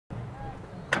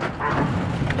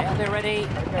they're ready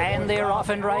and they're off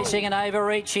and racing and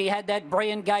overreach. She had that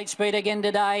brilliant gate speed again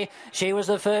today. She was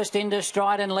the first into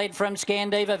stride and led from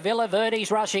Scandiva. Villa Verdi's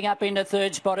rushing up into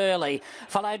third spot early,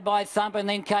 followed by Thump, and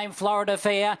then came Florida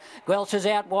Fair. Guelph is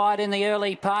out wide in the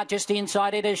early part. Just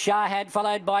inside it is Shahad,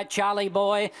 followed by Charlie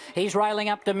Boy. He's railing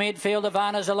up to midfield.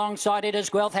 Ivana's alongside it as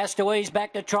Guelph has to ease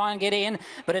back to try and get in,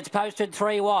 but it's posted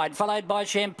 3 wide, followed by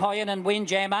Champollion and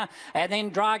Windjammer, and then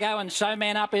Drago, and So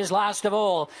Man Up is last of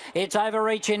all. It's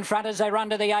Overreach in front as they run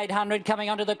to the 800, coming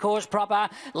onto the course proper,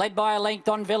 led by a length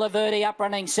on Villa Verde, up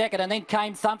running second, and then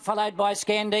came Thump, followed by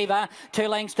Scandiva. 2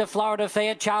 lengths to Florida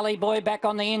Fair. Charlie Boy back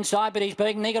on the inside, but he's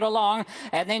being niggered along,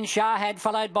 and then Shahad,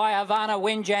 followed by Ivana.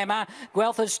 Windjammer.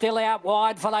 Guelph is still out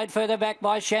wide, followed further back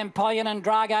by Champollion and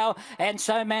Drago, and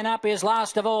So Man Up is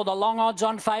last of all. The long odds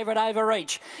on favourite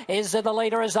Overreach is the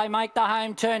leader as they make the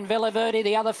home turn. Villa Verde,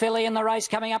 the other filly in the race,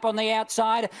 coming up on the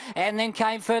outside, and then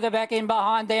came further back in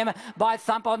behind them by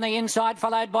Thump on the inside,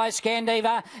 followed by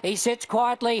Scandiva. He sits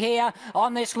quietly here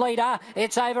on this leader.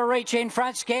 It's Overreach in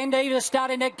front. Scandiva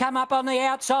starting to come up on the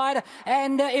outside,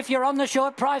 and if you're on the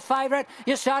short price favourite,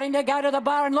 you're starting to go to the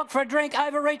bar and look for a drink.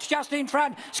 Overreach just in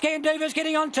front. Scandiva's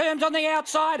getting on terms on the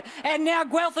outside, and now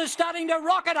Guelph is starting to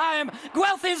rocket home.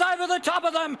 Guelph is over the top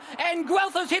of them, and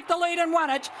Guelph has hit the lead and won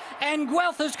it, and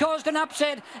Guelph has caused an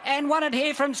upset and won it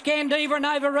here from Scandiva, and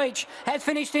Overreach has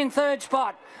finished in third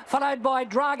spot, followed by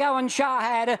Drago and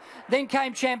Shahad. Then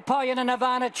came Champollion and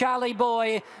Ivana, Charlie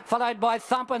Boy, followed by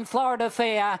Thump and Florida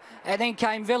Fair, and then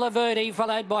came Villa Verde,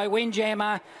 followed by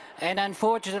Windjammer, and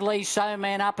unfortunately So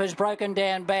Man Up has broken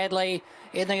down badly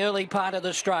in the early part of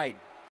the straight.